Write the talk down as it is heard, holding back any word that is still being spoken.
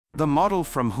The model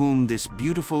from whom this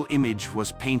beautiful image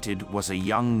was painted was a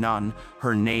young nun.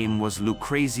 Her name was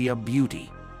Lucrezia Butti.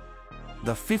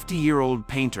 The 50-year-old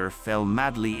painter fell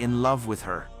madly in love with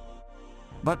her.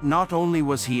 But not only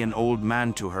was he an old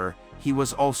man to her, he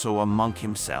was also a monk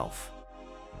himself.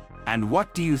 And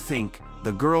what do you think?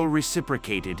 The girl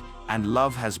reciprocated, and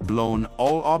love has blown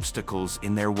all obstacles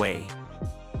in their way.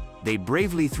 They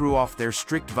bravely threw off their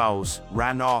strict vows,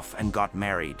 ran off and got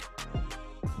married.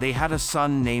 They had a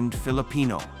son named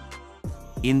Filippino.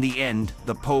 In the end,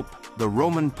 the Pope, the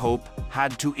Roman Pope,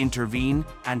 had to intervene,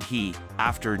 and he,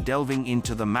 after delving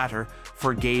into the matter,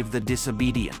 forgave the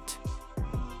disobedient.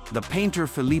 The painter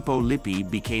Filippo Lippi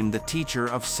became the teacher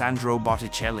of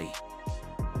Botticelli.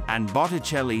 And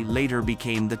Botticelli later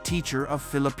became the teacher of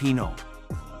Filippino.